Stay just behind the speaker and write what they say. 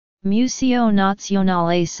Museo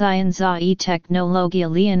Nazionale Scienza e Tecnologia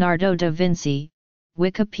Leonardo da Vinci,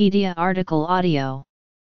 Wikipedia article audio.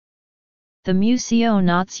 The Museo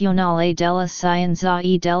Nazionale della Scienza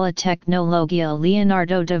e della Tecnologia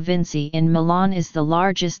Leonardo da Vinci in Milan is the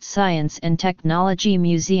largest science and technology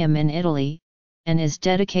museum in Italy, and is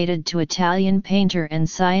dedicated to Italian painter and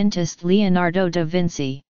scientist Leonardo da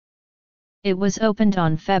Vinci. It was opened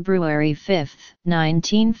on February 5,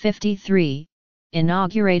 1953,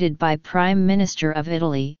 inaugurated by Prime Minister of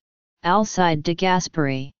Italy, Alcide de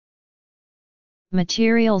Gasperi.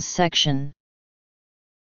 Materials section,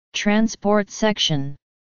 Transport section,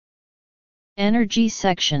 Energy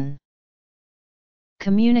section,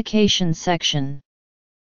 Communication section,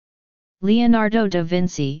 Leonardo da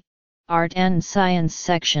Vinci, Art and Science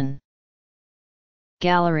section,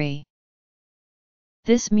 Gallery.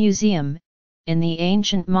 This museum, in the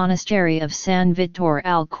ancient monastery of San Vittore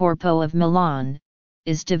al Corpo of Milan,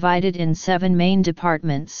 is divided in 7 main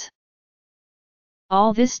departments.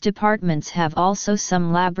 All these departments have also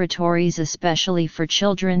some laboratories especially for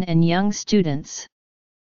children and young students.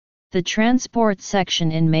 The transport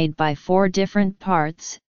section is made by 4 different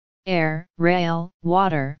parts: air, rail,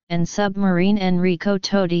 water, and submarine. Enrico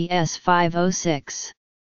Todi S506.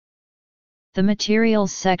 The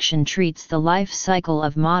materials section treats the life cycle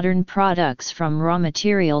of modern products from raw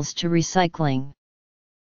materials to recycling.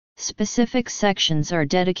 Specific sections are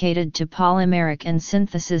dedicated to polymeric and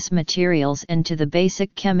synthesis materials and to the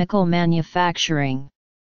basic chemical manufacturing.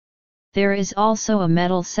 There is also a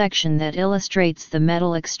metal section that illustrates the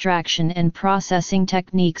metal extraction and processing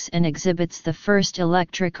techniques and exhibits the first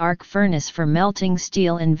electric arc furnace for melting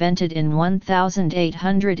steel invented in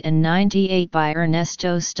 1898 by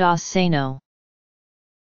Ernesto Stasseno.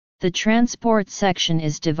 The transport section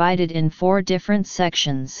is divided in 4 different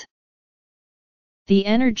sections. The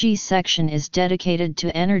energy section is dedicated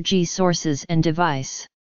to energy sources and device.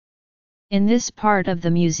 In this part of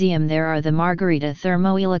the museum there are the Margherita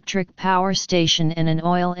thermoelectric power station and an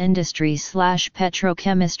oil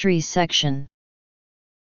industry/petrochemistry section.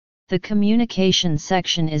 The communication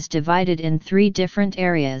section is divided in 3 different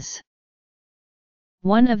areas.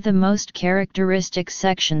 One of the most characteristic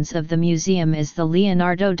sections of the museum is the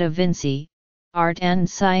Leonardo da Vinci, Art and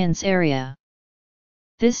Science area.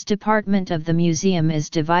 This department of the museum is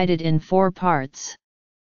divided in 4 parts.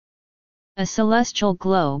 A celestial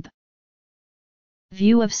globe.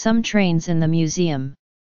 View of some trains in the museum.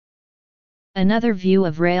 Another view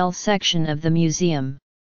of rail section of the museum.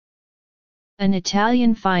 An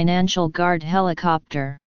Italian financial guard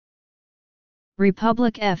helicopter.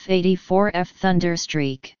 Republic F-84F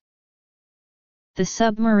Thunderstreak. The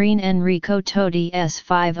submarine Enrico Todi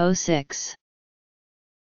S506.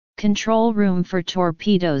 Control room for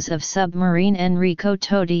torpedoes of submarine Enrico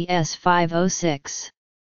Todi S506.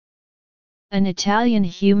 An Italian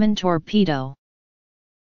human torpedo.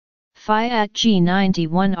 Fiat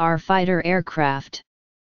G91R fighter aircraft.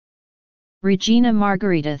 Regina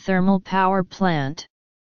Margherita thermal power plant.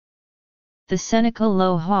 The Seneca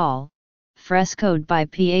Low Hall, frescoed by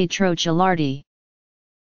Pietro Gilardi.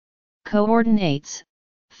 Coordinates: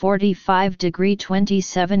 45 degree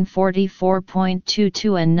 27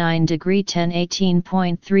 44.22 and 9 degree 10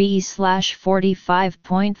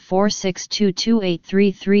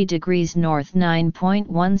 18.3/45.4622 degrees north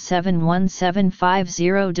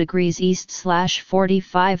 9.171750 degrees east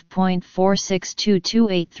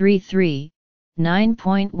 /45.4622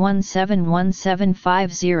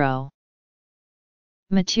 9.171750.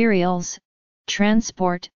 Materials,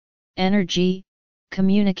 transport, energy,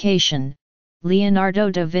 communication,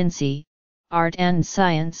 Leonardo da Vinci, Art and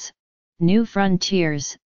Science, New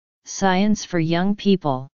Frontiers, Science for Young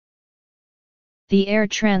People. The air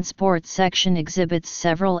transport section exhibits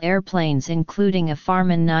several airplanes including a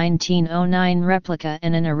Farman 1909 replica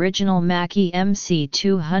and an original Macchi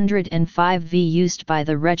MC-205V used by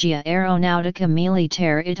the Regia Aeronautica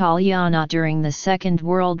Militare Italiana during the Second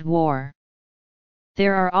World War.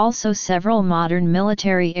 There are also several modern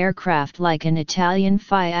military aircraft like an Italian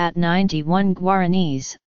Fiat 91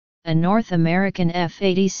 Guaranese, a North American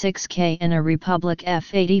F-86K and a Republic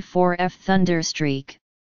F-84F Thunderstreak.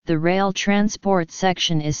 The rail transport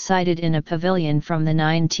section is sited in a pavilion from the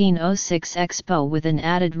 1906 Expo with an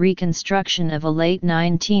added reconstruction of a late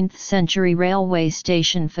 19th century railway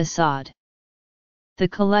station facade. The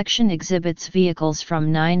collection exhibits vehicles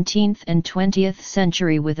from 19th and 20th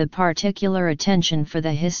century with a particular attention for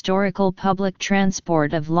the historical public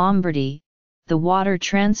transport of Lombardy. The water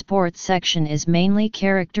transport section is mainly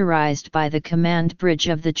characterized by the command bridge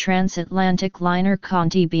of the transatlantic liner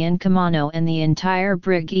Conte Biancamano and the entire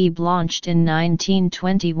brig E. Blanched in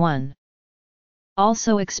 1921.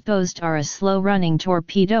 Also exposed are a slow-running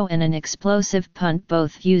torpedo and an explosive punt,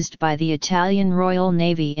 both used by the Italian Royal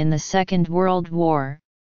Navy in the Second World War.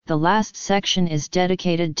 The last section is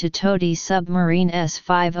dedicated to Todi submarine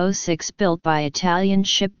S-506, built by Italian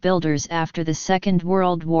shipbuilders after the Second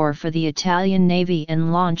World War for the Italian Navy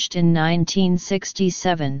and launched in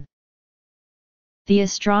 1967. The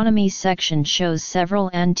astronomy section shows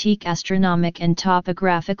several antique astronomic and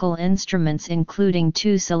topographical instruments, including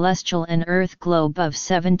two celestial and Earth globe of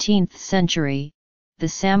 17th century, the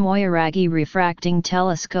Samoyaragi refracting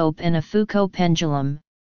telescope and a Foucault pendulum.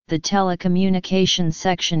 The telecommunication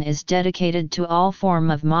section is dedicated to all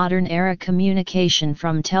form of modern-era communication,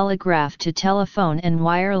 from telegraph to telephone and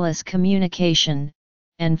wireless communication,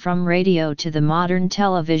 and from radio to the modern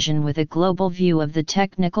television, with a global view of the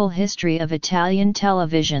technical history of Italian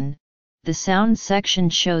television. The sound section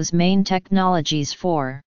shows main technologies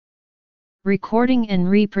for recording and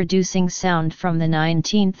reproducing sound from the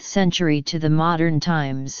 19th century to the modern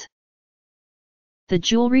times. The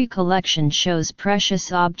jewelry collection shows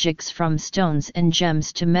precious objects from stones and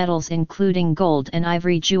gems to metals, including gold and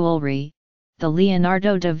ivory jewelry. The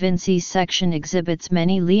Leonardo da Vinci section exhibits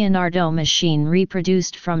many Leonardo machine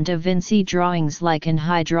reproduced from da Vinci drawings, like an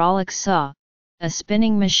hydraulic saw, a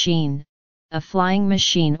spinning machine, a flying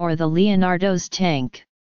machine, or the Leonardo's tank.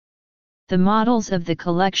 The models of the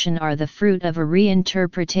collection are the fruit of a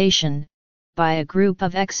reinterpretation, by a group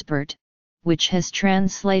of experts, which has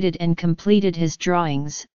translated and completed his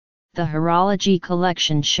drawings. The horology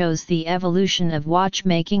collection shows the evolution of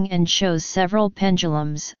watchmaking and shows several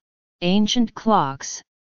pendulums, ancient clocks,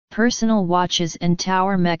 personal watches and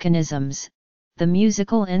tower mechanisms. The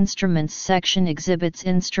musical instruments section exhibits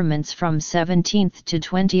instruments from 17th to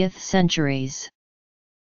 20th centuries.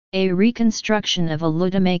 A reconstruction of a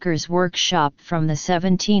luthimaker's workshop from the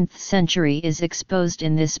 17th century is exposed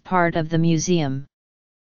in this part of the museum.